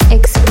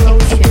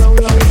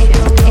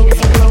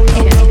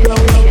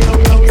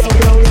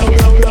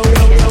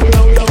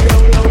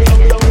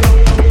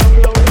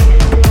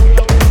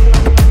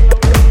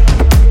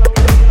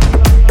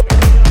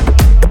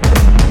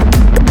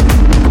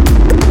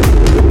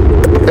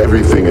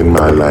in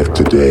my life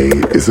today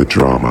is a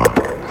drama.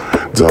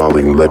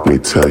 Darling, let me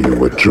tell you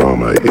what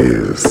drama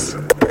is.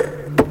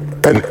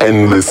 An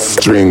endless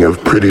string of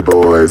pretty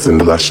boys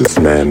and luscious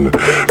men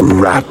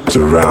wrapped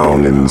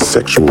around in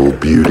sexual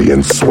beauty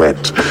and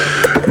sweat.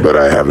 But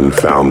I haven't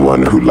found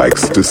one who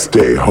likes to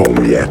stay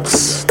home yet.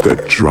 The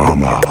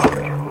drama.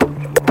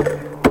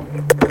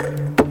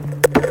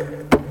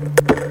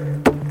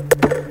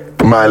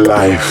 My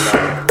life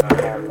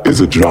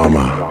is a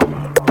drama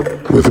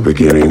with a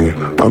beginning,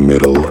 a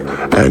middle,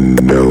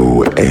 and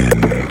no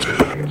end.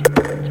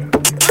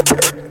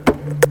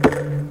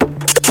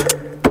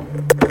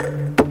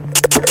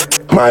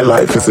 My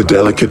life is a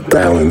delicate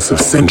balance of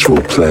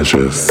sensual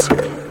pleasures.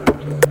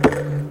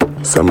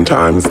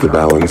 Sometimes the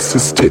balance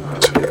is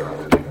tipped.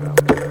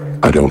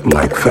 I don't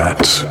like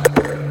that.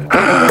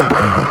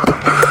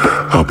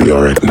 I'll be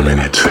alright in a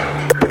minute.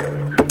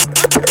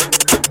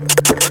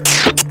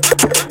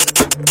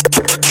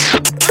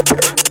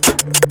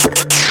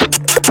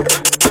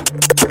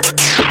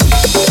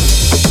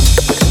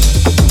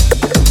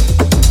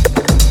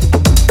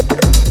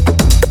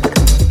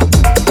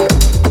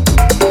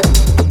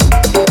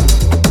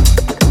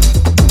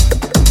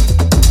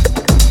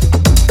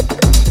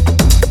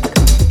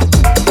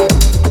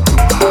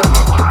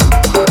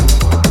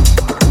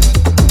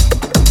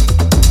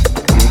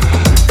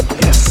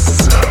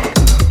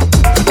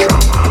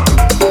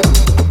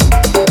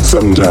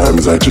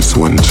 Sometimes I just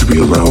want to be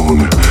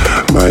alone.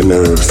 My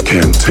nerves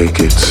can't take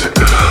it.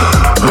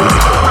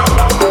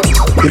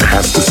 It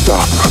has to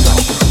stop.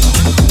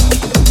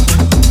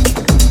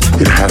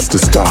 It has to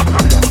stop.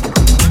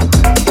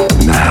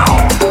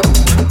 Now.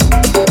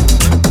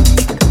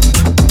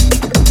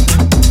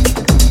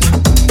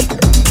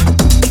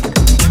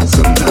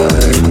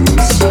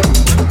 Sometimes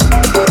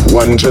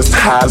one just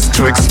has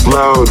to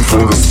explode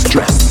from the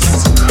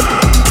stress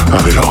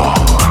of it all.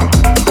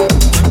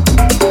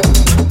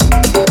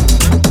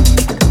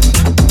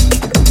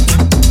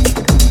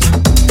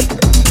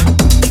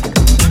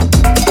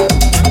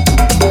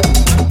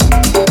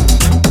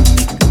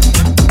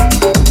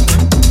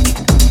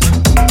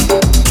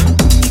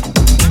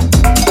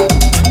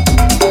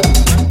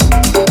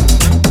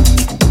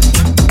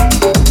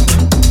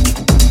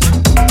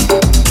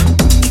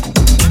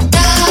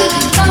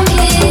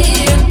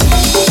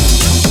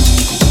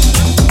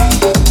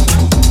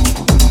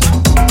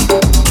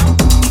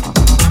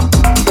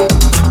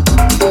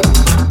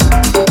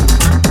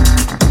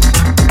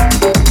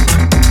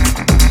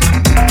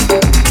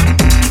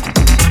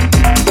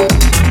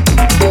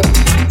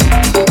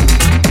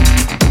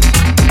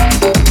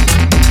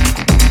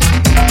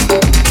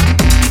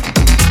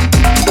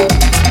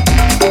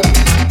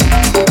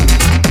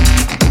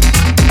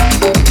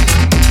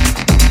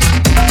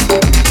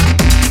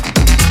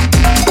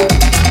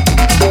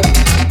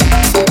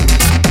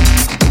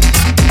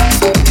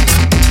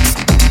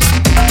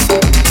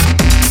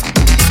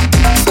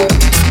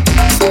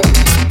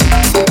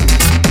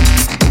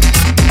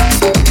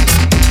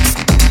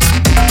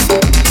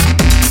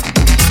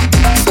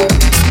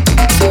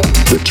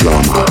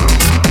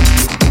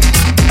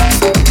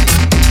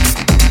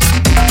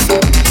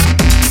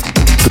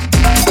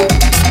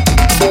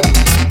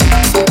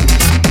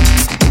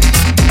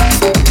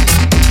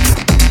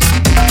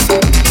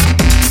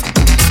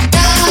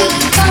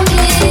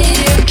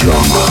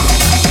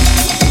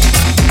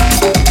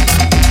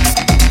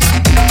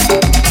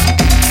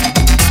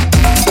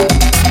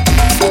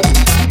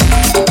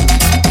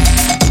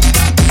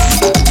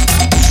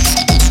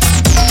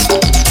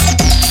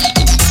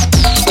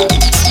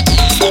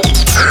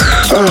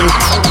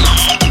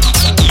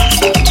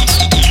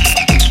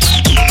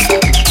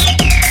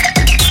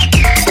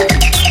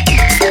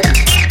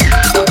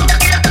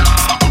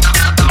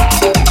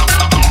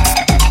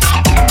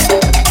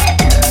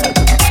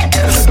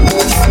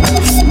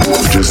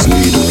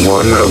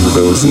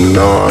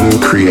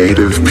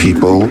 Non-creative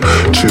people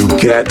to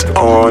get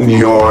on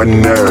your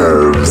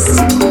nerves.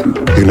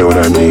 You know what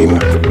I mean?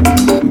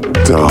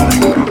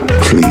 Darling,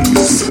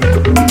 please,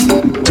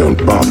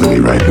 don't bother me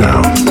right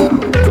now.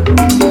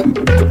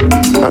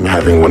 I'm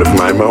having one of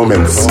my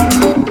moments.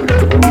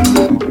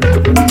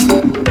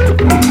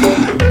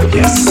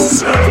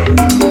 Yes,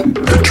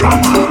 the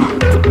drama.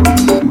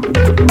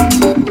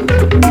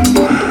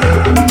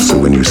 So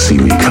when you see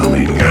me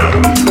coming,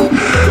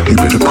 you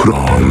better put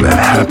on that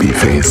happy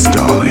face,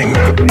 darling,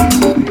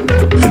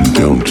 and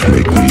don't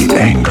make me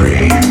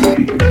angry.